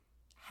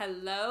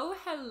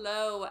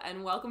Hello,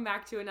 and welcome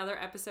back to another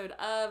episode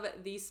of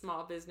the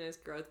Small Business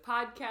Growth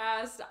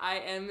Podcast. I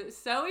am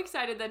so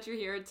excited that you're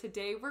here.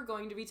 Today, we're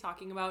going to be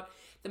talking about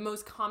the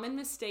most common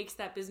mistakes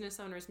that business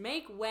owners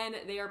make when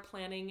they are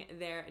planning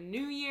their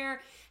new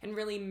year and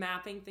really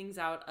mapping things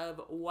out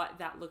of what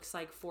that looks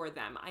like for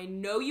them. I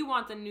know you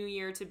want the new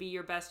year to be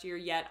your best year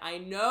yet. I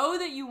know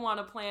that you want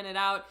to plan it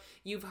out.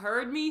 You've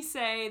heard me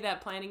say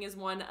that planning is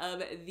one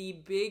of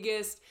the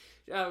biggest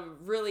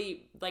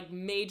really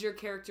major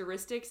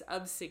characteristics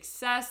of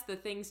success, the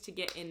things to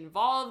get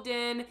involved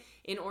in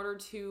order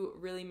to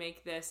really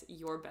make this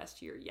your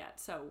best year yet.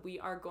 So we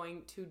are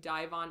going to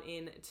dive on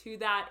into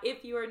that.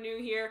 If you are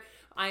new here,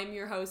 I'm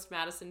your host,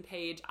 Madison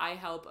Page. I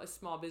help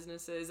small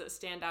businesses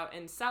stand out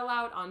and sell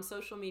out on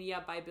social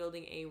media by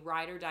building a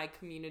ride or die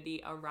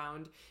community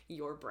around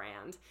your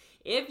brand.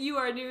 If you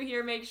are new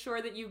here, make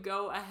sure that you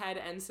go ahead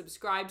and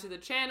subscribe to the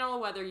channel,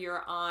 whether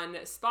you're on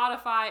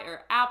Spotify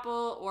or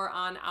Apple or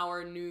on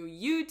our new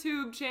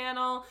YouTube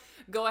channel.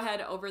 Go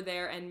ahead over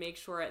there and make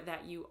sure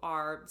that you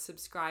are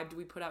subscribed.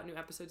 We put out new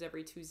episodes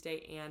every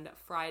Tuesday and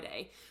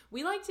Friday.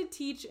 We like to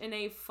teach in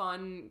a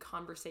fun,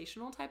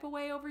 conversational type of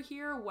way over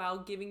here while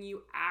giving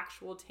you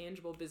actual,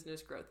 tangible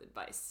business growth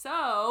advice.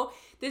 So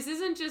this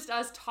isn't just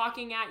us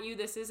talking at you.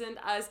 This isn't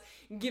us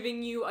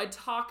giving you a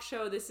talk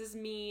show. This is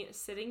me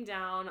sitting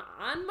down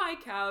on my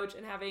couch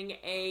and having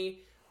a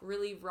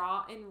really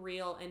raw and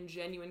real and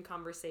genuine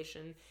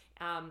conversation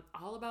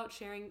all about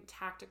sharing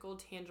tactical,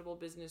 tangible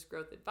business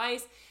growth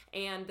advice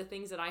and the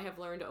things that I have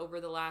learned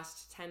over the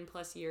last 10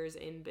 plus years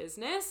in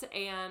business.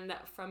 And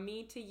from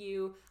me to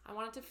you, I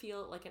want it to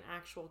feel like an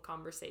actual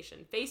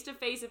conversation. Face to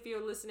face if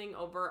you're listening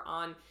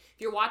if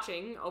you're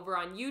watching over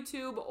on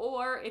YouTube,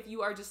 or if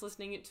you are just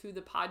listening to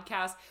the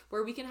podcast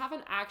where we can have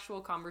an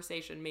actual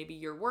conversation. Maybe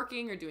you're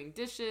working or doing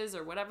dishes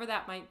or whatever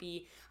that might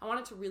be. I want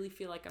it to really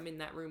feel like I'm in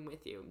that room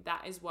with you.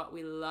 That is what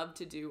we love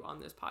to do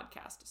on this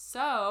podcast.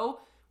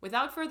 So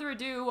without further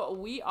ado,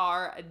 we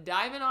are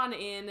diving on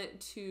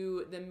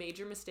into the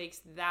major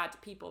mistakes that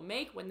people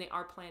make when they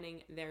are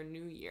planning their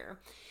new year.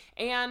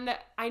 And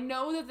I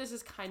know that this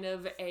is kind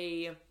of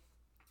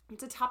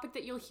it's a topic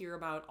that you'll hear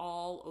about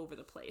all over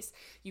the place.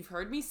 You've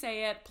heard me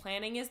say it.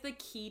 Planning is the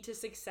key to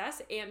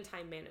success and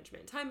time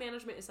management. Time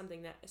management is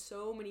something that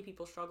so many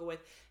people struggle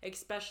with,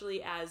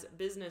 especially as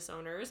business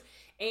owners.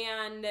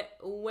 And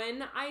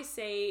when I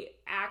say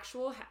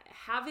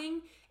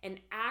having an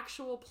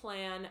actual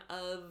plan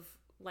of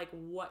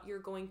what you're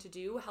going to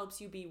do helps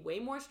you be way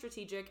more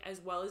strategic as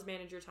well as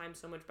manage your time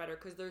so much better,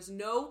 because there's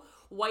no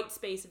white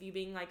space of you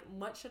being like,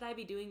 what should I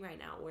be doing right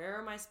now? Where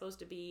am I supposed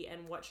to be?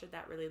 And what should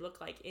that really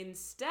look like?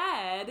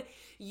 Instead,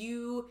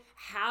 you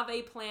have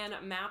a plan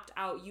mapped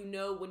out. You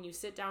know when you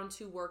sit down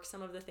to work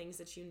some of the things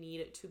that you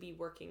need to be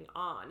working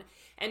on.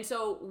 And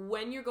so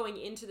when you're going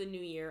into the new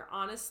year,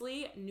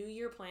 honestly, new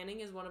year planning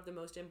is one of the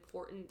most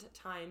important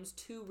times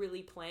to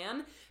really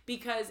plan,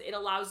 because it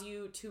allows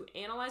you to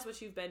analyze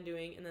what you've been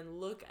doing and then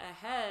look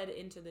ahead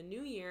into the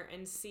new year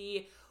and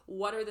see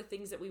what are the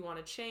things that we want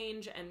to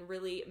change and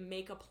really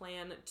make a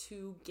plan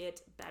to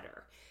get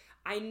better.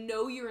 I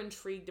know you're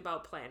intrigued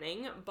about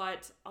planning,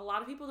 but a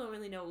lot of people don't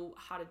really know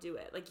how to do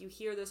it. You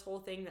hear this whole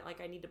thing that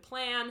I need to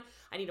plan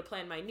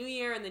my new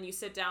year, and then you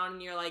sit down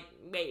and you're like,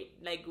 wait,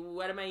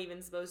 what am I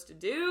even supposed to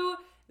do?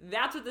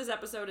 That's what this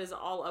episode is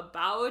all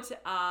about.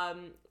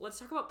 Let's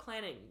talk about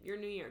planning your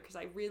new year, because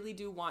I really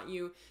do want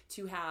you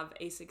to have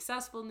a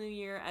successful new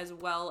year as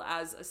well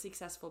as a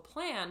successful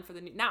plan for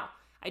the new. Now,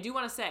 I do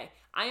want to say,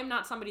 I am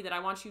not somebody that I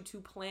want you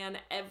to plan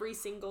every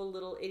single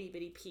little itty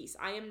bitty piece.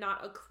 I am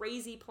not a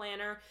crazy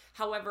planner.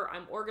 However,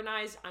 I'm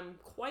organized. I'm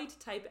quite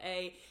type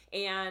A,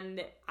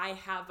 and I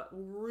have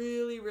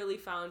really, really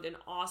found an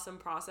awesome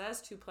process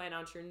to plan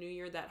out your new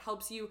year that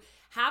helps you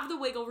have the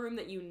wiggle room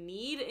that you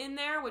need in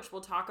there, which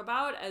we'll talk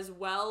about, as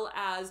well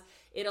as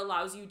it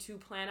allows you to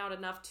plan out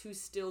enough to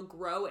still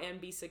grow and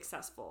be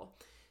successful.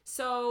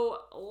 So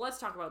let's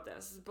talk about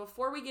this.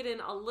 Before we get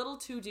in a little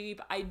too deep,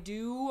 I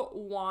do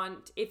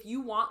want, if you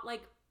want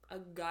a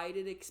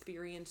guided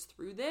experience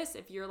through this,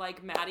 if you're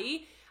like,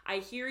 Maddie, I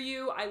hear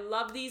you, I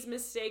love these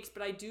mistakes,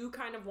 but I do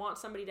kind of want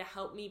somebody to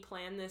help me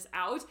plan this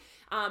out.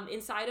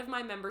 Inside of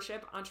my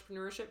membership,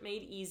 Entrepreneurship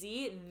Made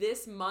Easy,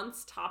 this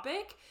month's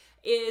topic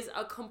is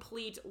a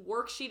complete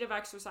worksheet of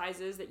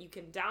exercises that you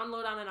can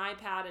download on an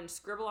iPad and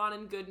scribble on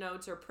in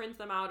GoodNotes or print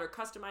them out or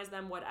customize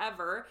them,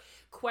 whatever.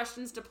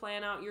 Questions to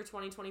plan out your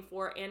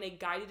 2024 and a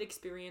guided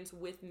experience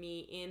with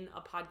me in a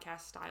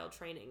podcast style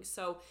training.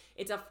 So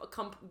it's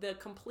the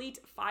complete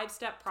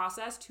 5-step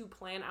process to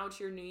plan out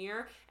your new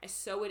year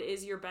so it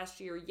is your best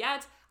year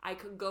yet. I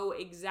could go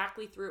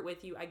exactly through it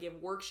with you. I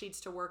give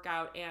worksheets to work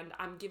out, and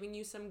I'm giving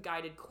you some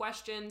guided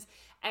questions,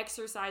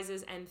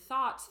 exercises, and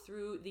thoughts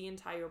through the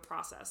entire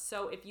process.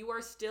 So if you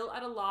are still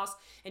at a loss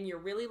and you're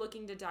really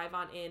looking to dive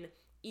on in,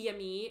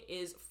 EME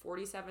is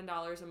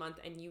 $47 a month,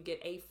 and you get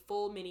a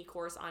full mini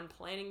course on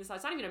planning this.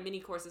 It's not even a mini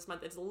course this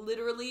month. It's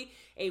literally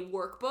a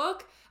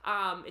workbook.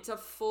 It's a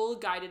full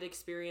guided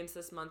experience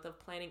this month of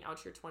planning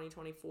out your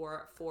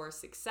 2024 for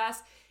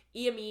success.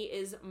 EME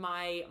is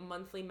my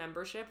monthly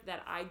membership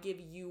that I give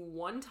you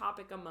one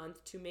topic a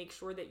month to make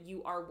sure that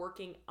you are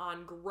working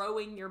on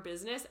growing your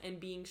business and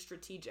being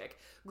strategic,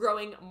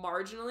 growing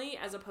marginally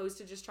as opposed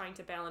to just trying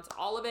to balance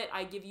all of it.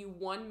 I give you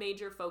one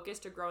major focus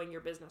to growing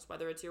your business,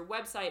 whether it's your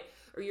website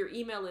or your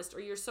email list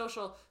or your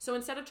social. So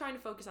instead of trying to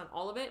focus on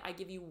all of it, I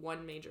give you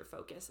one major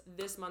focus.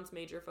 This month's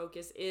major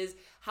focus is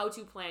how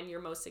to plan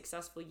your most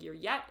successful year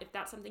yet. If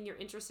that's something you're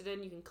interested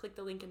in, you can click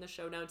the link in the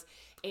show notes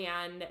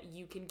and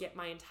you can get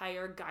my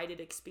entire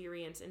guided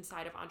experience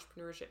inside of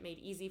Entrepreneurship Made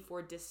Easy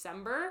for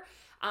December.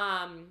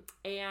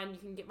 And you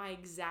can get my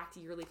exact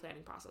yearly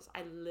planning process.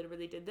 I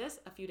literally did this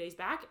a few days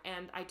back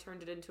and I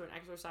turned it into an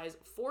exercise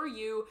for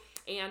you,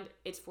 and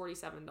it's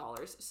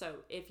 $47. So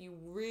if you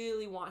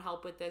really want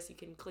help with this, you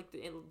can click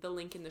the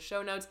link in the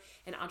show notes,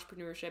 and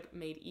Entrepreneurship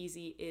Made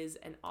Easy is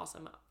an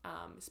awesome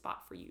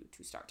spot for you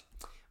to start.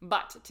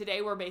 But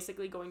today we're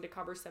basically going to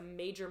cover some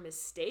major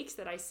mistakes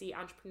that I see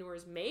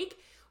entrepreneurs make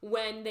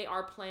when they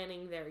are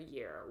planning their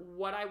year,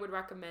 what I would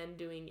recommend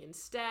doing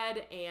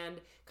instead,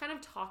 and kind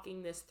of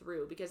talking this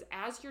through, because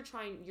as you're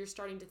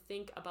starting to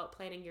think about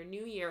planning your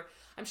new year,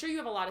 I'm sure you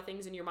have a lot of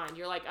things in your mind.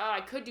 You're like, oh, I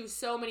could do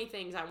so many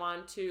things. I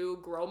want to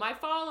grow my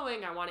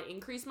following. I want to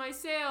increase my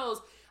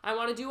sales. I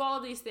want to do all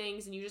of these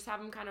things, and you just have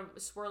them kind of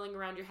swirling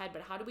around your head,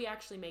 but how do we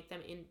actually make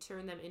them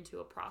turn them into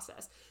a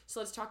process?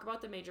 So let's talk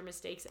about the major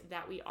mistakes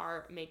that we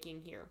are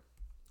making here.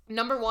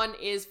 Number one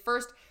is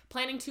first,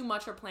 planning too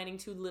much or planning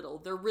too little.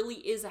 There really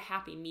is a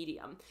happy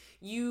medium.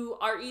 You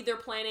are either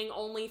planning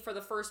only for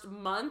the first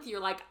month. You're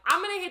like,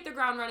 I'm going to hit the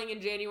ground running in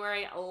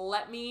January.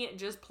 Let me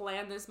just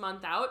plan this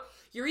month out.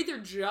 You're either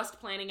just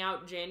planning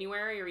out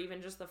January or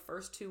even just the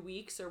first 2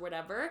 weeks or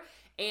whatever,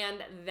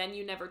 and then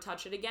you never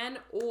touch it again,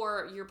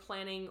 or you're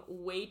planning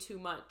way too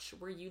much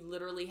where you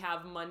literally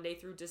have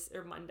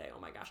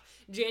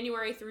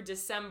January through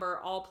December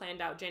all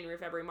planned out, January,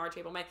 February, March,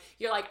 April, May.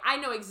 You're like, I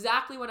know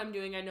exactly what I'm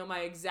doing. I know my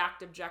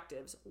exact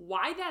objectives.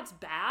 Why that's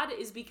bad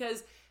is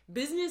because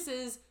business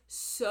is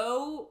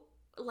so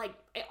like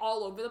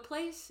all over the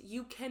place.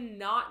 You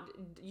cannot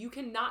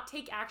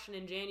take action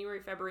in January,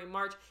 February,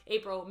 March,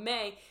 April,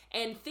 May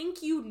and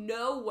think you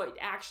know what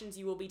actions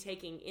you will be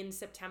taking in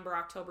September,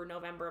 October,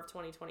 November of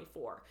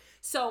 2024.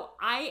 So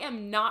I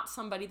am not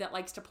somebody that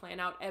likes to plan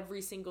out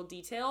every single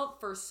detail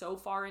for so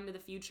far into the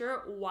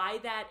future. Why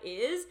that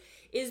is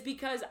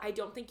because I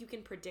don't think you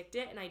can predict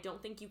it, and I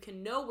don't think you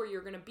can know where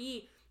you're going to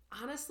be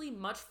honestly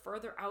much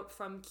further out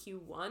from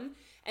Q1.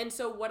 And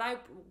so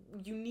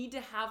you need to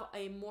have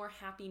a more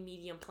happy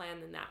medium plan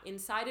than that.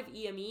 Inside of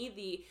EME,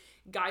 the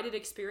guided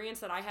experience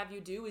that I have you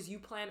do is you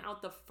plan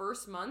out the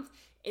first month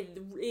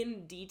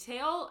in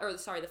detail,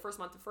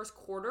 the first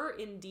quarter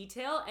in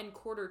detail, and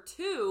quarter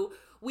two,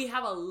 we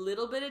have a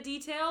little bit of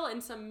detail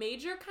and some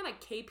major kind of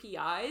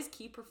KPIs,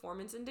 key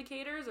performance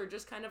indicators, or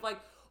just kind of like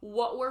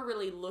what we're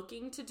really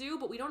looking to do,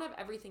 but we don't have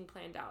everything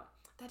planned out.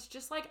 That's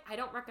just like, I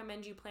don't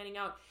recommend you planning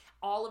out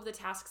all of the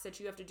tasks that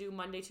you have to do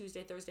Monday,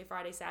 Tuesday, Thursday,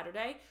 Friday,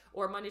 Saturday,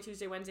 or Monday,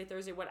 Tuesday, Wednesday,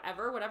 Thursday,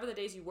 whatever the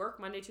days you work,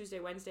 Monday, Tuesday,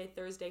 Wednesday,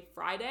 Thursday,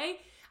 Friday.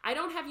 I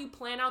don't have you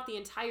plan out the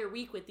entire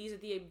week with these are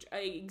the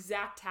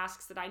exact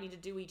tasks that I need to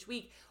do each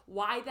week.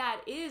 Why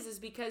that is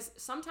because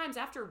sometimes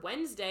after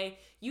Wednesday,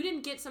 you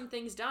didn't get some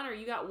things done, or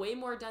you got way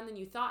more done than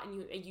you thought,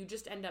 and you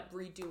just end up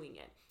redoing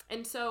it.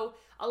 And so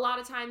a lot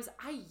of times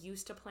I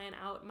used to plan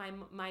out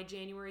my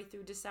January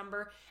through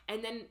December,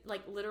 and then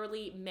like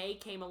literally May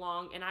came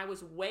along and I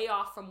was way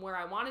off from where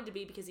I wanted to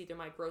be because either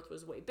my growth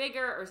was way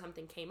bigger or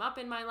something came up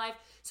in my life.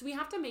 So we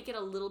have to make it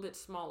a little bit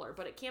smaller,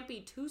 but it can't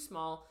be too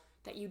small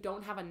that you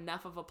don't have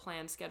enough of a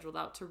plan scheduled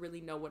out to really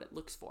know what it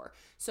looks for.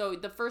 So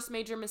the first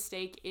major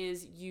mistake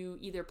is you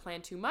either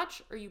plan too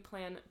much or you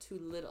plan too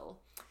little.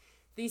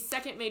 The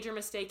second major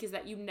mistake is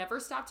that you never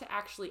stop to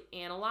actually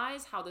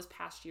analyze how this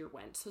past year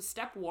went. So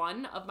step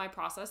one of my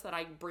process that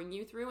I bring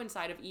you through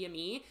inside of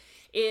EME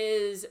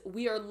is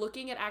we are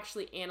looking at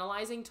actually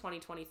analyzing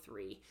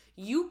 2023.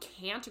 You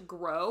can't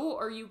grow,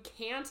 or you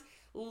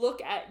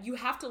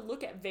have to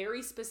look at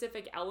very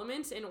specific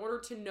elements in order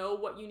to know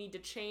what you need to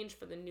change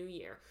for the new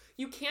year.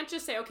 You can't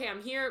just say, okay,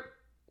 I'm here.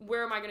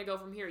 Where am I going to go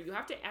from here? You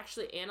have to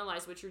actually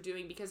analyze what you're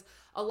doing, because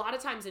a lot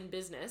of times in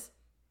business,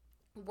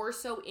 we're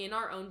so in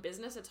our own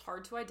business, it's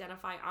hard to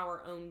identify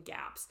our own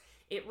gaps.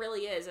 It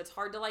really is. It's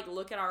hard to like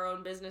look at our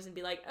own business and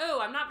be like, oh,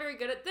 I'm not very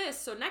good at this,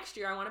 so next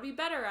year I want to be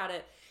better at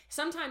it.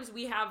 Sometimes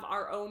we have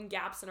our own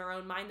gaps in our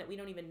own mind that we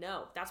don't even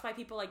know. That's why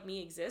people like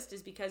me exist,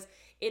 is because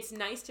it's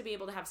nice to be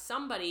able to have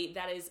somebody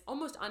that is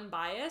almost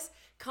unbiased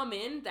come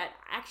in that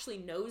actually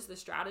knows the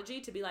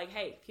strategy to be like,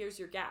 hey, here's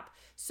your gap.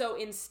 So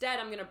instead,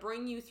 I'm going to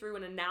bring you through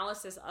an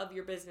analysis of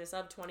your business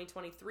of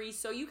 2023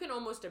 so you can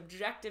almost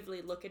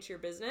objectively look at your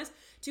business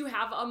to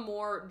have a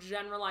more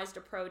generalized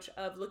approach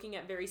of looking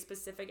at very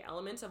specific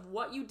elements of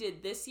what you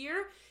did this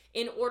year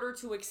in order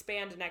to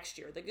expand next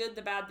year. The good,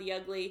 the bad, the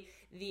ugly,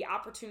 the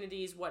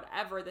opportunities,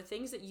 whatever, the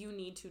things that you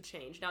need to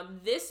change. Now,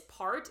 this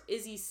part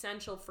is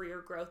essential for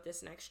your growth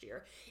this next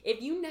year.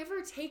 If you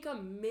never take a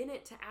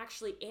minute to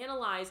actually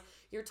analyze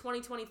your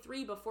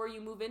 2023 before you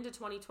move into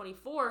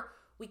 2024,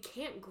 we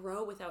can't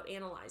grow without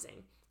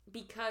analyzing,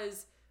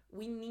 because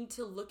we need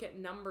to look at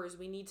numbers.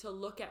 We need to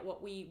look at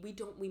what we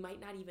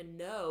might not even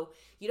know.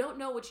 You don't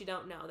know what you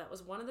don't know. That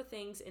was one of the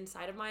things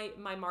inside of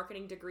my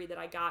marketing degree that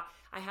I got.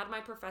 I had my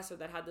professor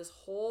that had this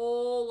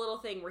whole little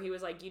thing where he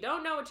was like, you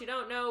don't know what you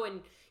don't know,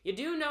 and you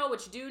do know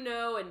what you do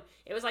know. And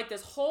it was like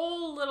this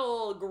whole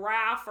little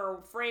graph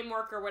or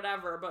framework or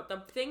whatever. But the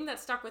thing that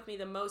stuck with me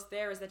the most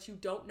there is that you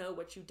don't know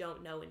what you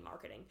don't know in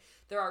marketing.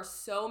 There are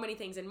so many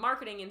things in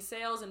marketing, in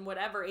sales, and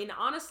whatever, and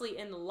honestly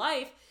in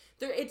life,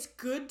 it's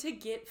good to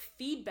get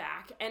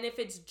feedback. And if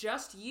it's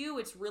just you,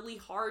 it's really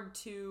hard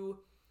to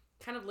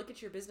kind of look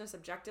at your business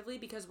objectively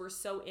because we're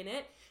so in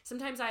it.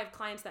 Sometimes I have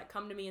clients that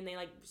come to me and they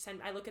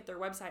I look at their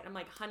website and I'm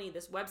like, honey,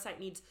 this website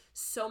needs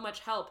so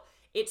much help.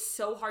 It's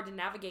so hard to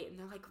navigate. And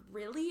they're like,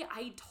 really?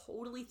 I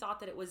totally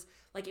thought that it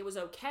was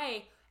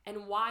okay.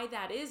 And why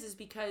that is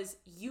because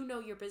you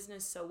know your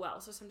business so well.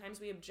 So sometimes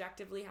we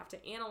objectively have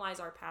to analyze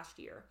our past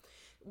year.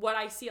 What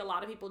I see a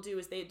lot of people do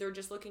is they're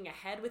just looking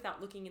ahead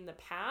without looking in the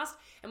past.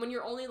 And when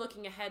you're only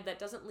looking ahead, that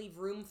doesn't leave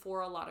room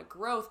for a lot of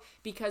growth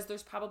because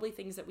there's probably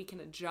things that we can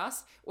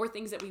adjust or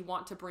things that we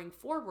want to bring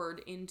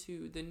forward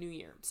into the new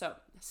year. So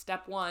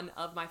step 1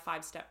 of my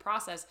 5-step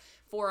process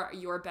for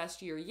your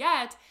best year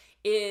yet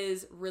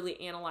is really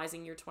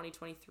analyzing your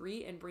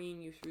 2023 and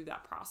bringing you through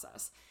that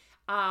process.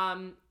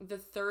 The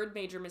third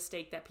major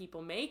mistake that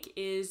people make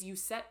is you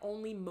set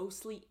only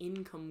mostly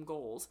income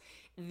goals.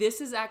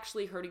 This is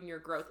actually hurting your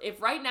growth.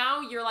 If right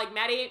now you're like,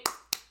 Maddie,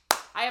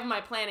 I have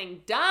my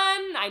planning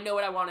done. I know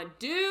what I want to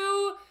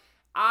do.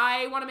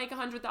 I want to make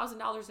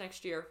 $100,000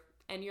 next year.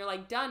 And you're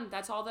like, done.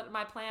 That's all that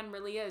my plan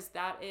really is.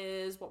 That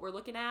is what we're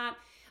looking at.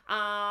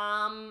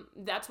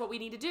 That's what we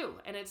need to do.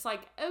 And it's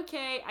like,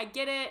 okay, I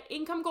get it.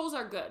 Income goals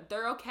are good.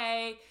 They're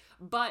okay.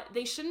 But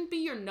they shouldn't be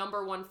your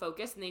number one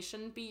focus, and they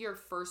shouldn't be your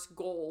first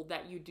goal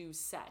that you do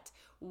set.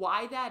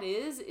 Why that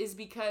is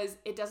because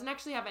it doesn't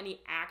actually have any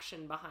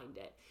action behind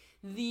it.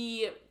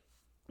 The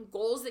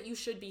goals that you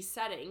should be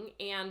setting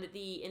and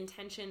the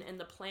intention and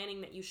the planning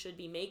that you should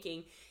be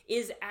making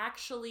is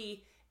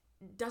actually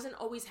doesn't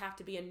always have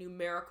to be a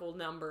numerical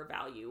number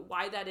value.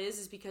 Why that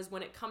is because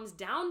when it comes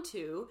down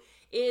to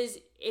is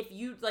if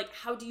you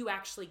how do you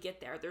actually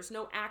get there? There's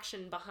no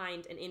action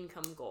behind an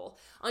income goal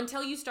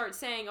until you start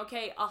saying,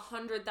 okay,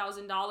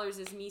 $100,000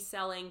 is me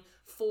selling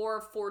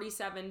 4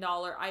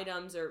 $47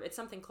 items, or it's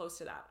something close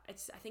to that.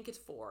 I think it's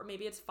 4,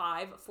 maybe it's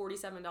 5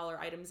 $47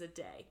 items a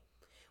day.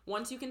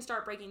 Once you can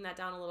start breaking that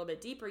down a little bit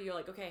deeper, you're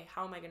like, okay,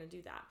 how am I going to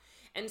do that?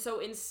 And so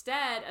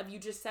instead of you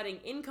just setting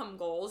income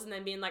goals and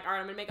then being like, all right,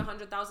 I'm going to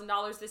make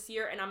 $100,000 this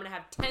year and I'm going to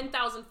have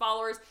 10,000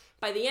 followers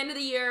by the end of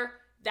the year.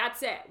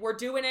 That's it. We're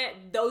doing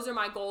it. Those are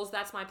my goals.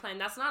 That's my plan.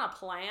 That's not a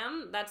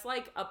plan. That's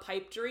like a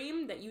pipe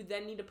dream that you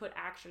then need to put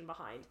action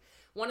behind.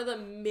 One of the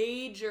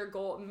major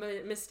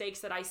mistakes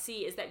that I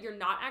see is that you're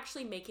not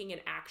actually making an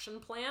action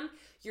plan.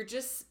 You're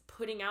just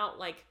putting out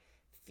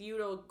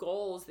futile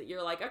goals that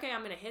you're like, okay,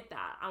 I'm going to hit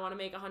that. I want to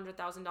make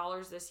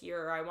 $100,000 this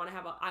year, or I want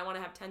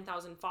to have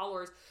 10,000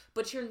 followers,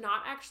 but you're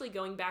not actually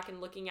going back and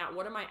looking at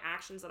what are my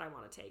actions that I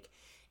want to take.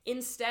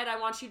 Instead, I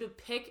want you to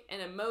pick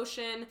an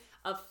emotion,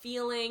 a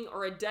feeling,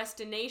 or a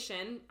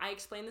destination. I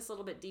explain this a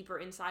little bit deeper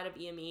inside of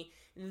EME.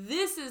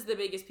 This is the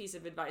biggest piece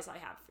of advice I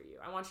have for you.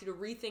 I want you to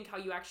rethink how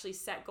you actually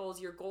set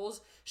goals. Your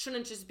goals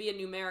shouldn't just be a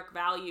numeric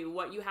value.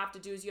 What you have to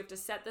do is you have to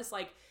set this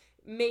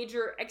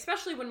major,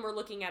 especially when we're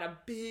looking at a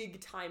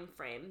big time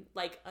frame,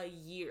 like a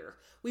year.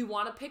 We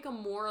want to pick a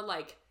more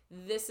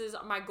this is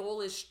my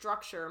goal is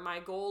structure, my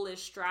goal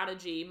is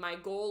strategy, my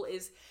goal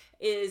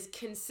is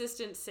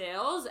consistent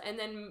sales, and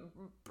then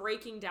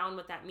breaking down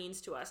what that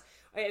means to us.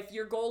 If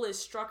your goal is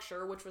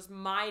structure, which was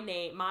my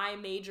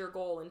major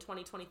goal in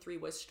 2023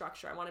 was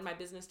structure. I wanted my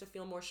business to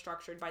feel more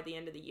structured by the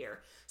end of the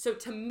year. So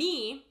to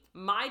me,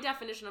 my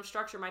definition of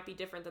structure might be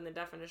different than the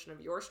definition of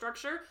your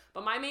structure,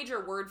 but my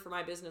major word for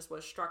my business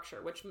was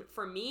structure, which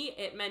for me,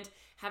 it meant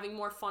having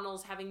more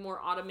funnels, having more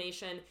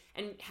automation,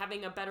 and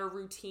having a better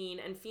routine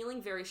and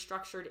feeling very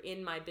structured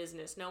in my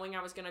business, knowing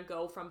I was going to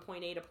go from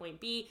point A to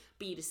point B,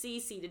 B to C,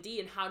 C to D,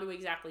 and how to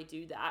exactly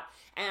do that.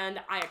 And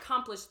I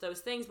accomplished those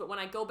things, but when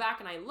I go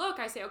back and I look,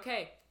 I say,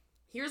 okay,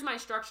 here's my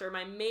structure,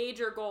 my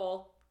major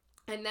goal,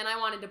 and then I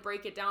wanted to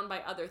break it down by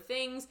other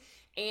things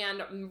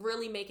and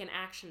really make an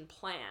action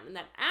plan. And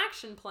that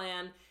action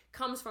plan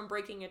comes from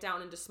breaking it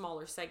down into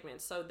smaller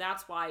segments. So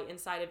that's why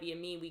inside of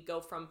EME, we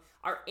go from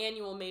our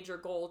annual major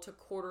goal to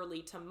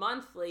quarterly to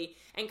monthly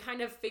and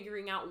kind of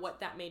figuring out what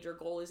that major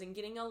goal is and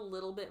getting a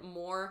little bit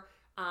more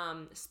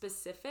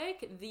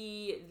specific,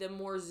 the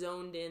more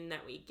zoned in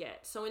that we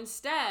get. So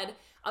instead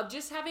of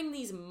just having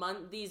these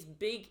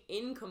big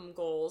income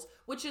goals,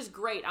 which is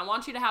great, I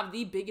want you to have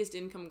the biggest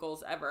income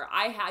goals ever.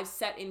 I have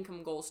set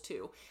income goals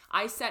too.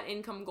 I set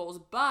income goals,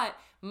 but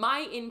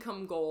my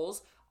income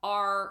goals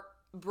are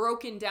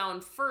broken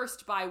down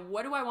first by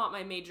what do I want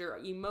my major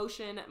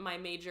emotion, my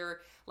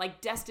major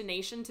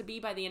destination to be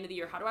by the end of the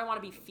year? How do I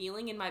want to be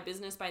feeling in my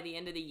business by the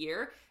end of the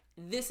year?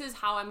 this is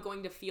how I'm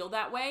going to feel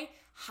that way.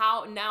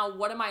 How now,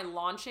 what am I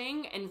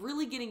launching? And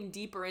really getting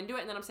deeper into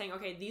it. And then I'm saying,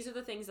 okay, these are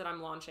the things that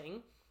I'm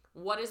launching.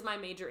 What is my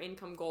major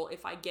income goal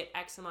if I get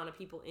X amount of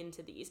people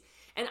into these?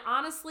 And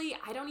honestly,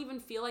 I don't even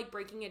feel like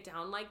breaking it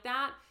down like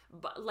that,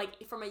 but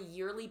like from a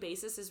yearly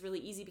basis is really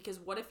easy, because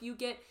what if you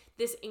get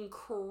this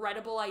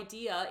incredible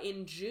idea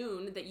in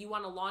June that you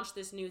want to launch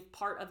this new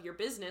part of your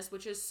business,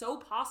 which is so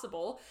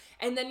possible,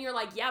 and then you're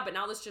like, yeah, but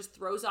now this just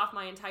throws off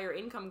my entire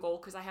income goal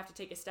because I have to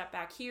take a step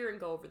back here and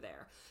go over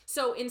there.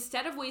 So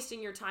instead of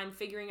wasting your time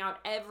figuring out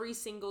every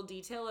single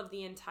detail of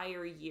the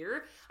entire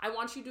year, I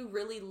want you to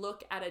really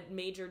look at a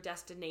major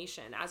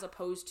destination as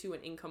opposed to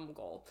an income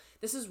goal.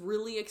 This is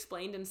really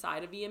explained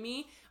inside of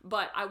EME,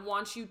 but I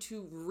want you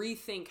to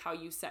rethink how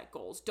you set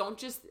goals. Don't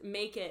just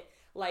make it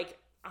like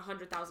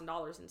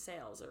 $100,000 in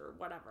sales or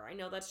whatever. I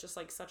know that's just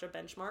like such a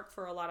benchmark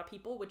for a lot of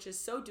people, which is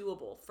so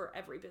doable for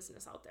every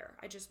business out there.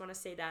 I just want to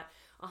say that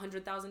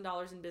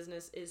 $100,000 in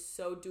business is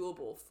so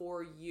doable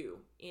for you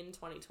in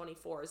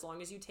 2024, as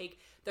long as you take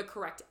the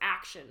correct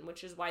action,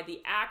 which is why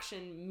the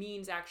action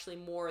means actually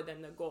more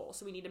than the goal.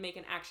 So we need to make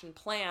an action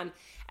plan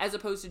as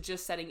opposed to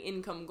just setting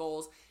income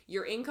goals.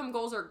 Your income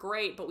goals are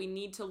great, but we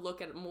need to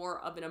look at more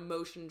of an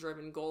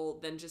emotion-driven goal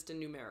than just a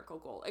numerical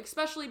goal,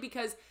 especially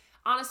because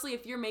honestly,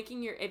 if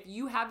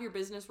you have your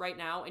business right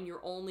now and your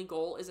only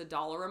goal is a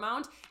dollar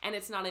amount and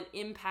it's not an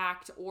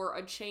impact or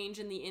a change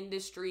in the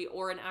industry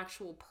or an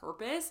actual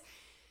purpose,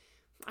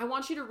 I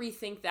want you to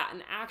rethink that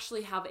and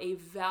actually have a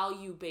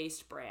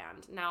value-based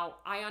brand. Now,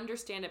 I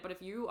understand it, but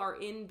if you are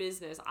in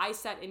business, I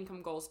set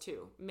income goals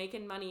too.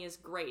 Making money is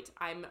great.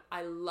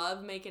 I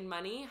love making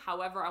money.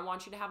 However, I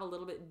want you to have a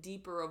little bit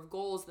deeper of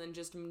goals than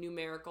just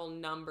numerical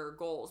number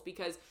goals,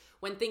 because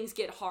when things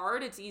get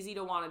hard, it's easy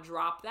to want to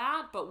drop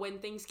that, but when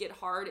things get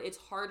hard, it's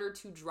harder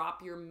to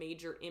drop your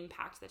major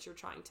impact that you're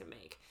trying to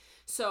make.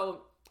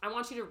 So I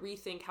want you to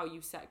rethink how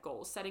you set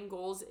goals. Setting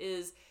goals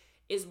is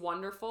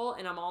wonderful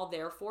and I'm all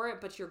there for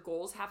it, but your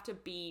goals have to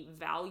be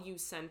value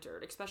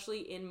centered,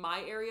 especially in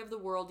my area of the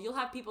world. You'll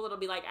have people that'll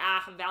be like,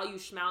 value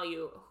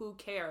schmalue, who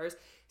cares?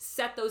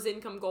 Set those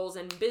income goals.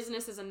 And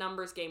business is a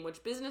numbers game,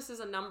 which business is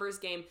a numbers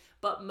game,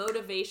 but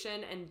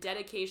motivation and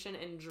dedication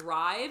and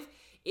drive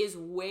is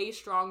way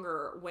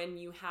stronger when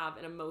you have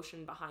an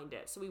emotion behind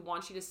it. So we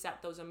want you to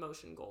set those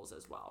emotion goals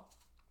as well.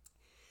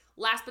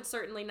 Last but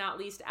certainly not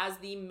least, as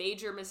the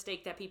major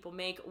mistake that people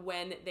make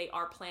when they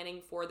are planning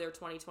for their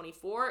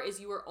 2024 is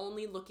you are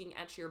only looking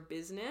at your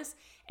business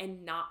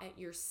and not at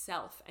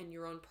yourself and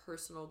your own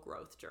personal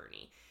growth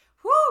journey.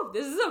 Whew,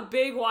 this is a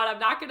big one. I'm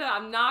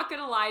not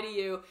gonna lie to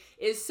you,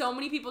 is so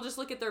many people just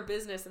look at their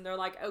business and they're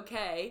like,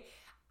 okay,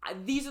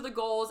 these are the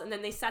goals, and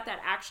then they set that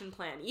action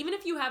plan. Even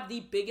if you have the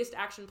biggest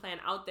action plan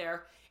out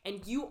there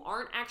and you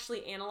aren't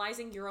actually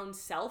analyzing your own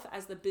self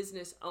as the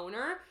business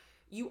owner,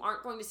 you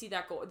aren't going to see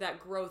that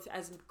growth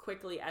as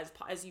quickly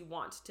as you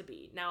want to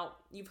be. Now,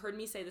 you've heard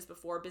me say this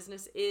before,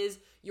 business is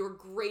your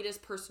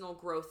greatest personal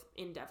growth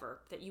endeavor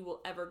that you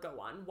will ever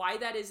go on. Why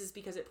that is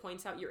because it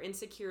points out your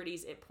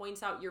insecurities, it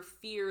points out your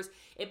fears,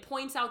 it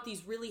points out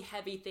these really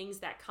heavy things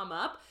that come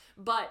up.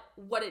 But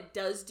what it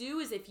does do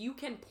is if you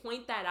can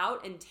point that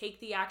out and take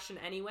the action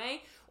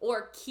anyway,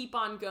 or keep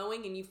on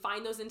going and you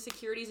find those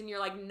insecurities and you're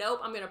like, nope,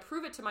 I'm going to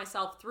prove it to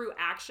myself through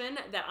action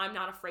that I'm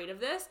not afraid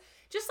of this.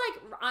 Just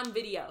like on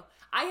video,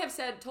 I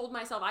have told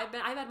myself, I've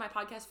had my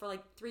podcast for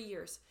like 3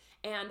 years,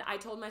 and I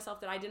told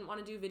myself that I didn't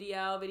want to do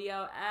video.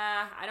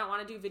 I don't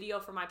want to do video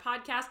for my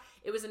podcast.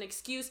 It was an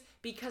excuse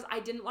because I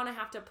didn't want to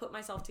have to put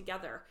myself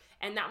together.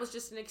 And that was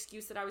just an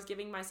excuse that I was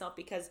giving myself,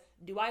 because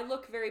do I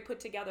look very put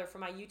together for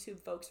my YouTube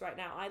folks right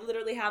now? I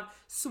literally have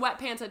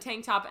sweatpants, a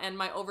tank top, and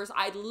my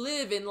I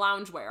live in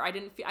loungewear. I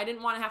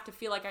didn't want to have to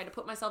feel like I had to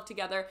put myself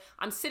together.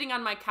 I'm sitting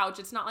on my couch.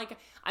 It's not like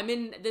I'm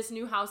in this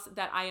new house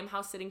that I am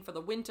house sitting for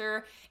the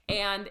winter.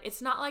 And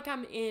it's not like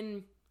I'm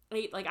in,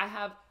 like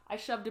I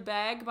shoved a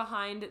bag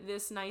behind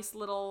this nice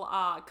little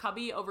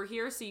cubby over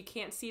here so you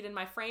can't see it in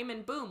my frame,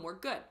 and boom, we're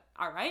good.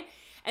 All right.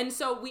 And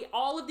so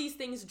all of these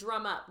things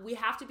drum up. We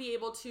have to be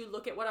able to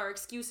look at what our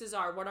excuses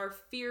are, what our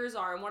fears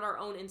are, and what our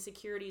own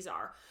insecurities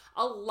are.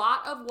 A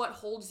lot of what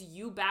holds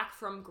you back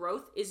from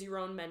growth is your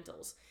own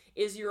mentals,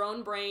 is your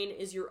own brain,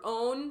 is your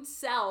own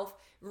self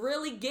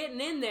really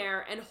getting in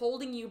there and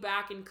holding you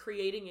back and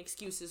creating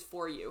excuses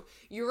for you.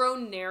 Your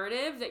own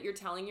narrative that you're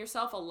telling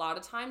yourself a lot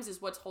of times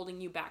is what's holding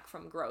you back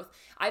from growth.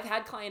 I've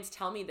had clients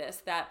tell me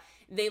this, that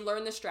they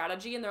learn the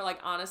strategy and they're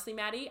like, honestly,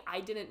 Maddie, I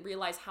didn't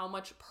realize how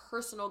much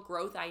personal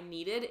growth I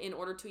needed in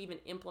order to even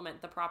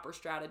implement the proper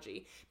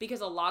strategy.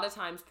 Because a lot of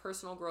times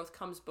personal growth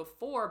comes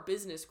before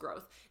business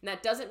growth. And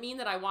that doesn't mean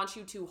that I want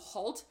you to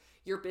halt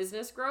your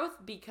business growth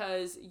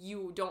because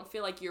you don't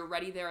feel like you're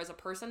ready there as a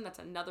person. That's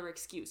another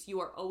excuse. You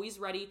are always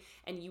ready,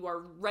 and you are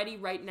ready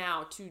right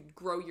now to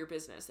grow your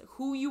business.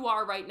 Who you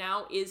are right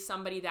now is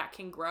somebody that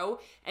can grow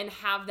and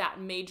have that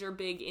major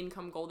big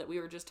income goal that we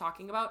were just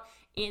talking about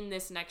in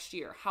this next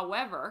year.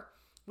 However,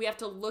 We have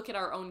to look at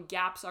our own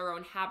gaps, our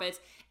own habits,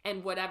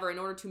 and whatever in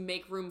order to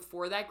make room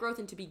for that growth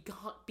and to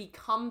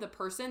become the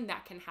person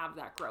that can have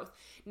that growth.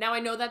 Now, I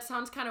know that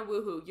sounds kind of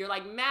woohoo. You're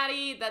like,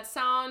 Maddie,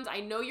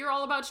 I know you're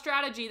all about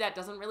strategy. That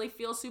doesn't really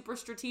feel super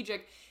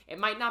strategic. It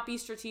might not be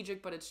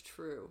strategic, but it's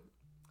true.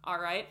 All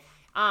right.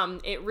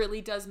 It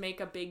really does make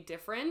a big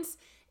difference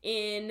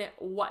in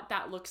what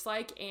that looks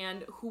like,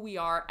 and who we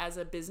are as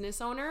a business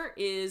owner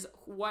is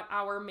what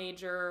our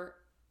major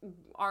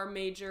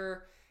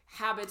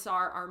habits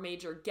are, our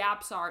major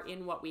gaps are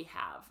in what we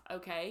have,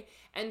 okay?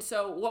 And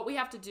so what we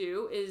have to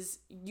do is,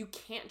 you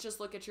can't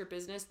just look at your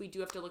business, we do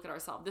have to look at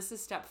ourselves. This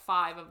is step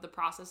 5 of the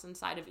process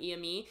inside of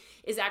EME,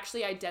 is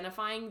actually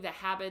identifying the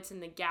habits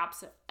and the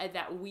gaps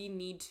that we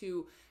need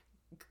to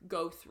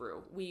go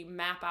through. We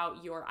map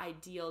out your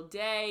ideal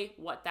day,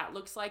 what that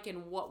looks like,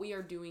 and what we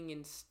are doing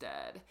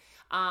instead.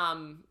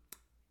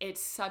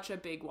 It's such a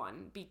big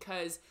one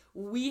because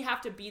we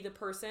have to be the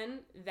person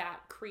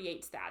that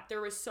creates that.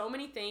 There was so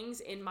many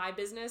things in my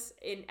business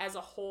as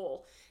a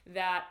whole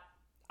that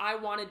I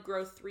wanted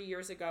growth 3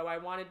 years ago. I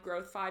wanted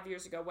growth 5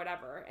 years ago,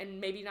 whatever.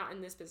 And maybe not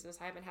in this business.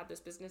 I haven't had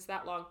this business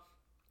that long.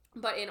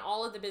 But in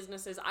all of the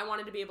businesses, I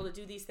wanted to be able to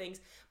do these things,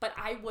 but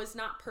I was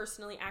not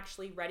personally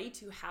actually ready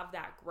to have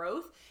that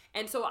growth.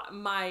 And so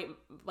my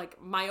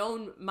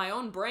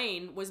own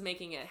brain was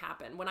making it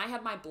happen. When I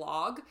had my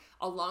blog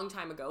a long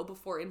time ago,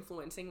 before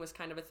influencing was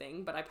kind of a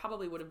thing, but I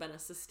probably would have been a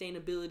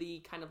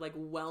sustainability kind of like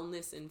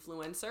wellness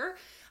influencer.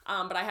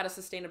 But I had a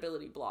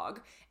sustainability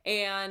blog.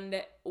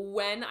 And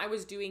when I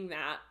was doing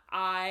that,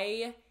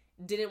 I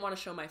didn't want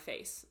to show my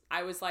face.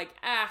 I was like,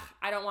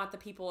 I don't want the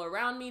people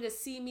around me to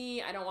see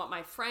me. I don't want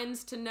my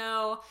friends to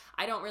know.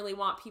 I don't really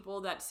want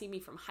people that see me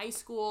from high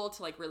school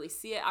to like really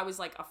see it. I was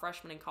like a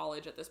freshman in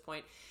college at this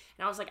point.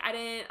 And I was like,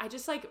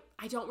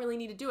 I don't really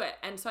need to do it.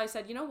 And so I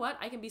said, you know what?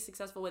 I can be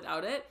successful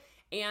without it.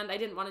 And I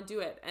didn't want to do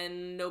it.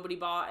 And nobody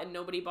bought and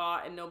nobody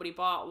bought and nobody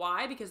bought.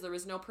 Why? Because there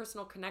was no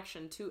personal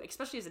connection to,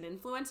 especially as an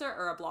influencer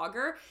or a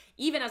blogger,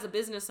 even as a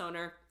business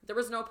owner, there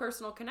was no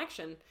personal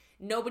connection.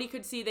 Nobody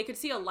could see, they could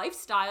see a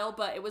lifestyle,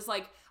 but it was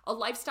like a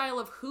lifestyle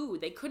of who?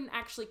 They couldn't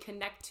actually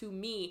connect to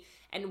me.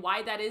 And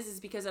why that is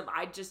because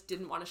I just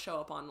didn't want to show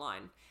up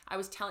online.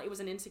 It was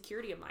an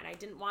insecurity of mine. I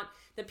didn't want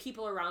the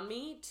people around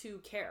me to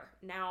care.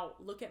 Now,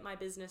 look at my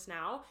business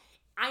now.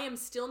 I am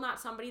still not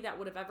somebody that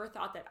would have ever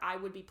thought that I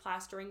would be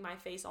plastering my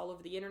face all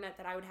over the internet,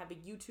 that I would have a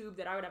YouTube,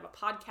 that I would have a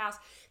podcast,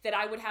 that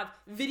I would have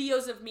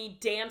videos of me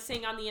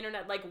dancing on the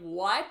internet. Like,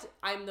 what?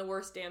 I'm the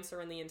worst dancer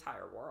in the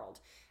entire world.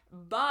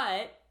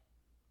 But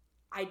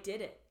I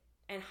did it.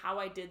 And how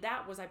I did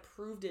that was I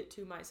proved it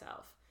to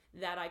myself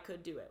that I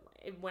could do it.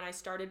 When I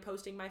started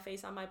posting my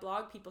face on my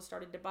blog, people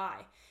started to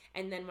buy.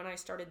 And then when I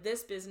started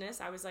this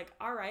business, I was like,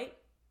 all right,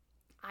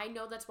 I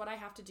know that's what I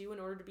have to do in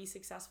order to be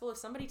successful. If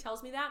somebody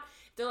tells me that,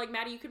 they're like,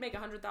 Maddie, you could make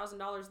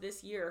 $100,000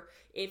 this year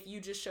if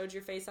you just showed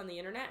your face on the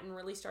internet and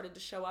really started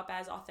to show up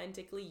as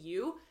authentically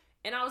you.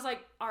 And I was like,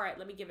 all right,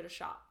 let me give it a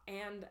shot.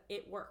 And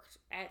it worked.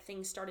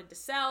 Things started to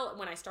sell.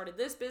 When I started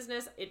this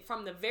business,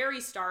 from the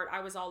very start,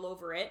 I was all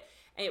over it.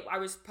 I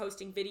was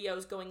posting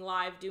videos, going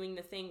live, doing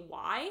the thing.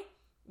 Why?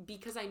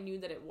 Because I knew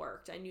that it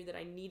worked. I knew that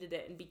I needed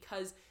it. And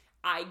because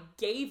I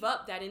gave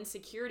up that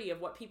insecurity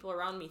of what people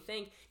around me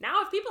think.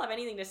 Now, if people have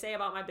anything to say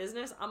about my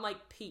business, I'm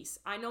like, peace.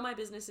 I know my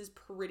business is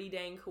pretty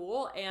dang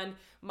cool, and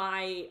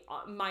my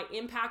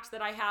impact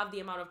that I have,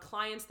 the amount of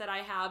clients that I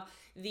have,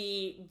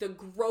 the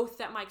growth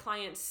that my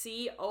clients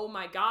see, oh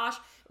my gosh,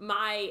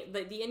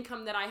 the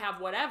income that I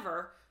have,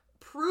 whatever,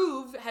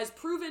 has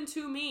proven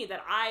to me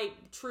that I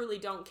truly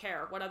don't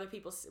care what other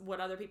people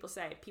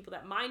say. People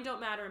that mind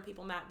don't matter, and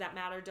people that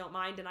matter don't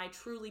mind. And I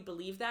truly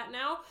believe that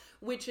now,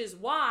 which is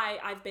why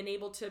I've been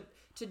able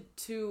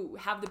to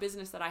have the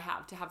business that I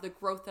have, to have the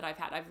growth that I've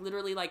had. I've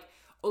literally like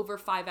over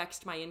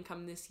 5x'd my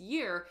income this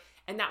year.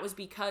 And that was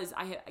because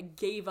I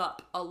gave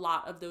up a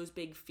lot of those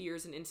big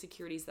fears and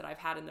insecurities that I've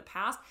had in the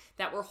past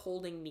that were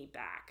holding me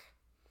back.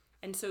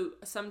 And so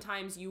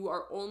sometimes you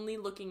are only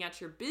looking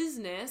at your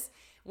business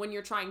when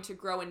you're trying to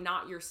grow and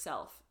not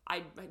yourself.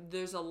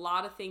 There's a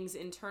lot of things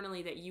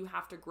internally that you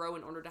have to grow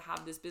in order to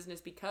have this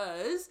business,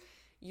 because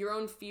your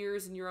own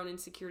fears and your own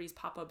insecurities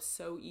pop up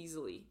so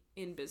easily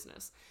in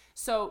business.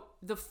 So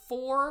the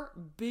 4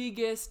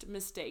 biggest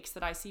mistakes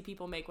that I see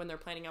people make when they're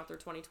planning out their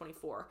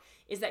 2024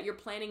 is that you're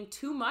planning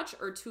too much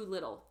or too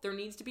little. There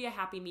needs to be a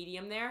happy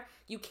medium there.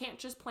 You can't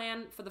just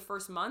plan for the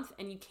first month,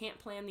 and you can't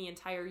plan the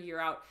entire year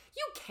out.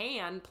 You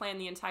can plan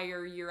the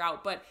entire year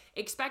out, but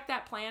expect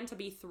that plan to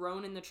be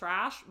thrown in the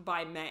trash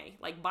by May.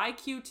 Like by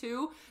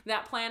Q2,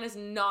 that plan is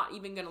not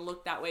even going to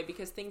look that way,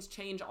 because things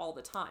change all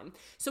the time.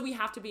 So we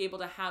have to be able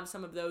to have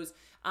some of those,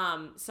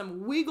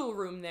 some wiggle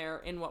room there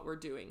in what we're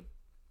doing.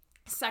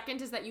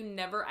 Second is that you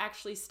never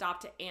actually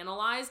stop to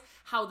analyze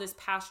how this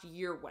past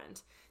year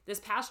went. This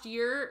past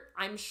year,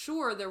 I'm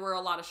sure there were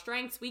a lot of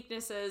strengths,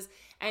 weaknesses,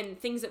 and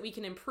things that we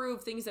can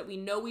improve, things that we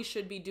know we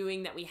should be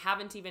doing that we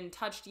haven't even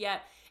touched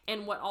yet.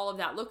 and what all of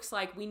that looks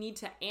like, we need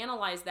to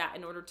analyze that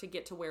in order to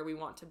get to where we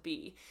want to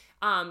be.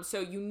 So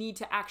you need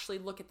to actually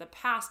look at the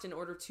past in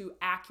order to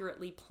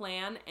accurately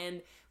plan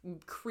and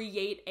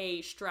create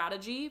a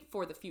strategy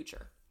for the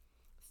future.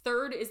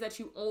 Third is that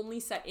you only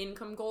set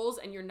income goals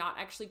and you're not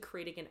actually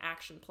creating an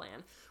action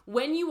plan.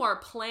 When you are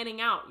planning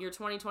out your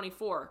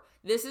 2024,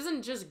 this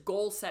isn't just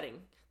goal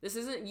setting.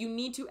 You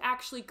need to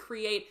actually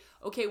create,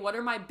 okay, what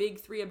are my big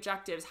 3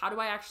 objectives? How do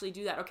I actually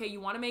do that? Okay, you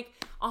want to make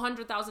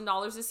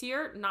 $100,000 this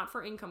year, not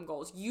for income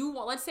goals.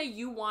 Let's say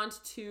you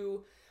want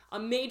to, a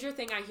major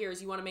thing I hear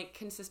is you want to make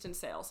consistent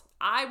sales.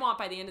 I want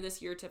by the end of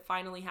this year to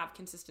finally have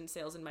consistent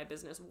sales in my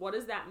business. What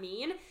does that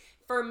mean?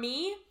 For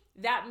me,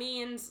 that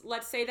means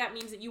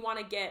that you want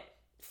to get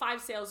 5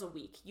 sales a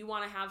week. You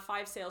want to have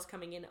 5 sales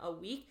coming in a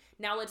week.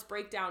 Now let's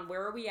break down,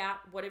 where are we at?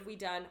 What have we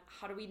done?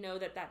 How do we know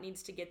that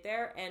needs to get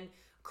there? And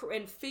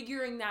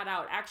figuring that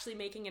out, actually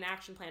making an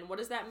action plan. What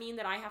does that mean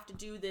that I have to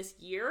do this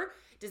year?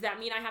 Does that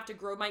mean I have to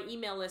grow my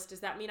email list? Does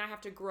that mean I have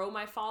to grow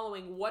my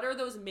following? What are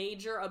those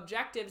major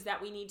objectives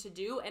that we need to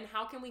do? And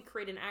how can we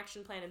create an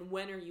action plan? And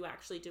when are you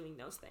actually doing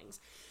those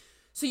things?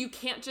 So you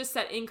can't just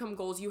set income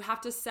goals. You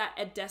have to set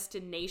a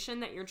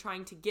destination that you're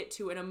trying to get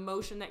to, an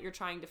emotion that you're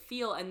trying to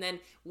feel, and then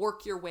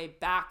work your way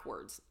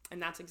backwards.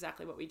 And that's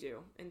exactly what we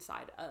do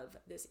inside of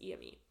this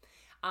EME.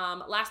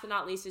 Last but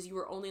not least is you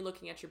are only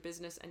looking at your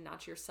business and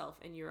not yourself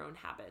and your own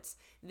habits.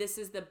 This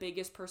is the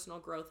biggest personal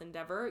growth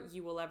endeavor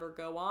you will ever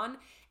go on.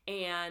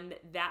 And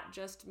that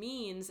just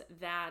means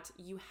that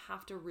you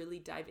have to really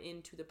dive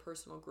into the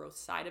personal growth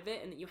side of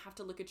it, and that you have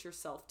to look at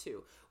yourself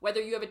too.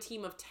 Whether you have a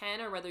team of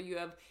 10 or whether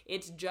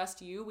it's just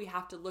you, we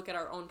have to look at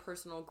our own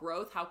personal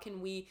growth. How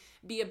can we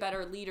be a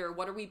better leader?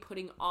 What are we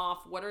putting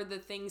off? What are the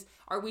things?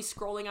 Are we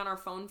scrolling on our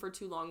phone for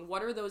too long?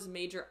 What are those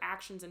major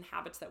actions and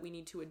habits that we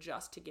need to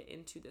adjust to get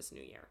into this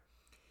new year?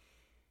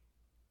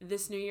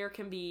 This new year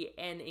can be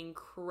an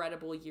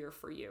incredible year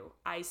for you.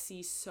 I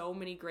see so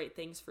many great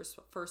things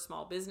for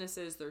small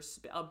businesses.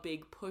 There's a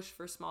big push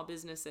for small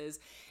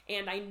businesses.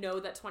 And I know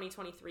that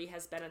 2023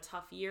 has been a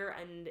tough year,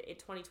 and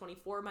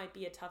 2024 might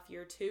be a tough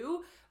year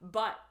too.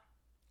 But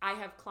I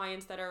have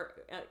clients that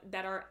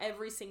are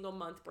every single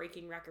month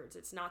breaking records.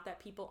 It's not that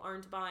people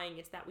aren't buying.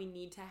 It's that we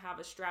need to have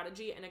a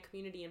strategy and a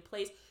community in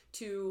place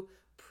to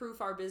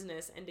proof our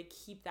business and to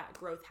keep that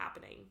growth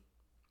happening.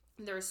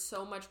 There's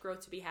so much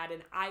growth to be had,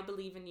 and I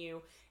believe in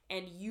you,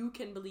 and you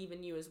can believe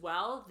in you as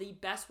well. The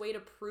best way to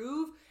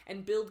prove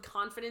and build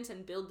confidence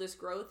and build this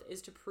growth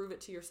is to prove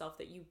it to yourself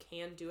that you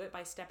can do it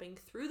by stepping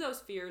through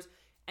those fears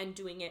and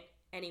doing it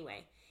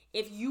anyway.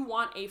 If you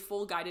want a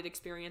full guided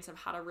experience of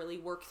how to really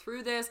work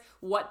through this,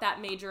 what that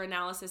major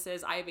analysis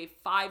is, I have a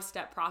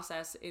 5-step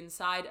process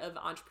inside of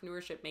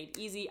Entrepreneurship Made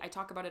Easy. I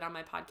talk about it on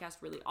my podcast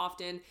really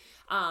often.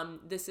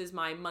 This is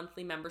my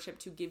monthly membership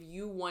to give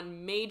you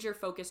one major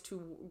focus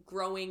to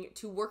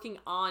working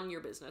on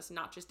your business,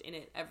 not just in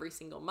it every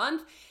single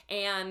month.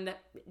 And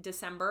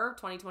December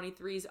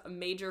 2023's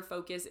major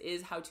focus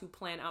is how to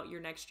plan out your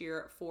next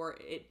year for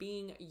it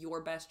being your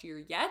best year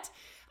yet.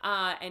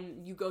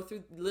 And you go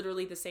through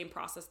literally the same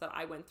process that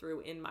I went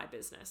through in my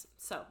business.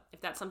 So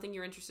if that's something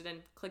you're interested in,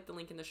 click the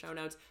link in the show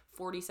notes,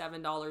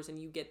 $47, and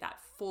you get that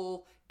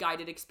full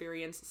guided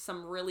experience,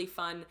 some really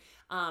fun,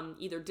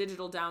 either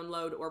digital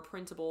download or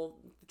printable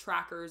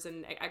trackers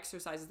and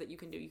exercises that you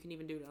can do. You can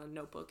even do it on a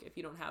notebook. If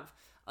you don't have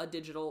a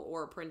digital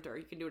or a printer,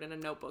 you can do it in a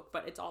notebook,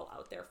 but it's all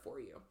out there for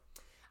you.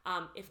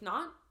 If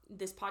not,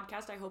 this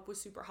podcast I hope was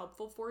super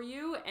helpful for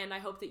you, and I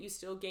hope that you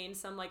still gain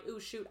some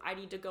I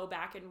need to go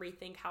back and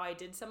rethink how I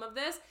did some of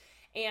this.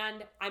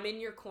 And I'm in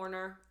your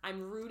corner.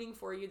 I'm rooting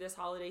for you this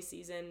holiday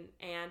season,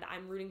 and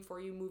I'm rooting for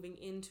you moving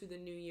into the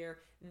new year.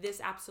 This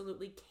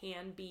absolutely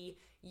can be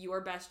your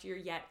best year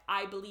yet.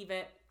 I believe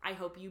it. I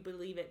hope you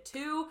believe it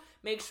too.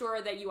 Make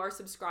sure that you are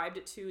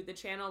subscribed to the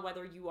channel,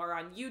 whether you are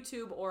on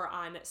YouTube or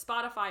on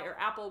Spotify or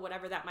Apple,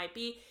 whatever that might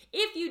be.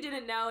 If you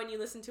didn't know and you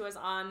listen to us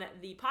on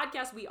the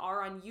podcast, we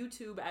are on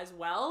YouTube as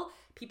well.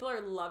 People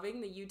are loving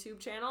the YouTube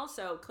channel,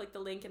 so click the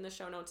link in the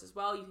show notes as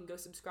well. You can go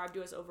subscribe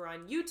to us over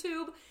on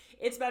YouTube.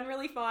 It's been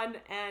really fun,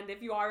 and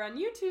if you are on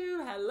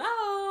YouTube,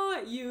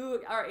 hello!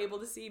 You are able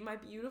to see my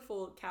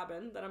beautiful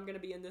cabin that I'm going to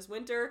be in this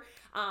winter.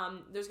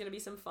 There's going to be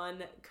some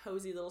fun,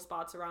 cozy little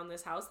spots around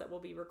this house that we'll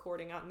be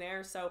recording out in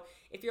there. So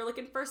if you're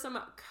looking for some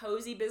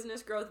cozy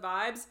business growth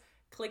vibes,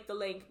 click the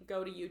link,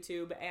 go to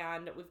YouTube,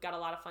 and we've got a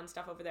lot of fun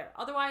stuff over there.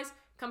 Otherwise,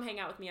 come hang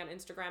out with me on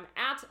Instagram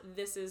at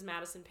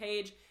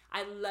thisismadisonpage.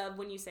 I love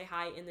when you say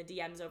hi in the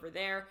DMs over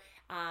there.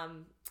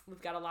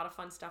 We've got a lot of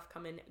fun stuff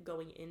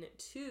going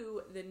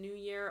into the new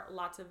year,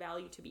 lots of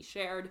value to be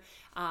shared,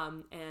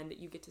 and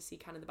you get to see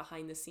kind of the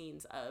behind the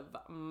scenes of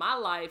my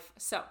life.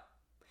 So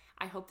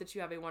I hope that you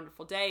have a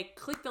wonderful day.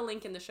 Click the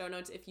link in the show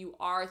notes if you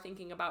are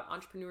thinking about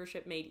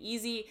Entrepreneurship Made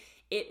Easy.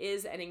 It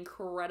is an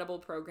incredible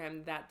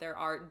program that there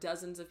are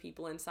dozens of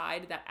people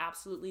inside that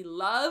absolutely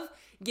love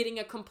getting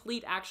a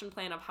complete action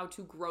plan of how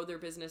to grow their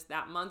business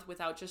that month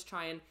without just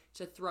trying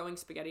to throwing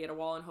spaghetti at a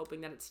wall and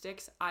hoping that it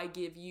sticks. I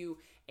give you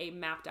a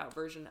mapped out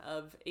version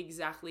of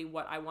exactly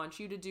what I want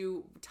you to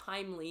do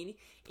timely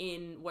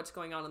in what's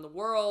going on in the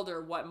world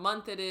or what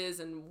month it is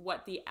and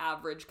what the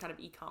average kind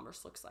of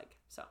e-commerce looks like.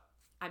 So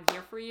I'm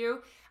here for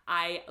you.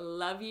 I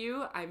love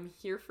you. I'm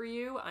here for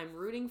you. I'm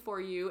rooting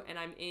for you, and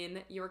I'm in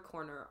your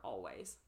corner always.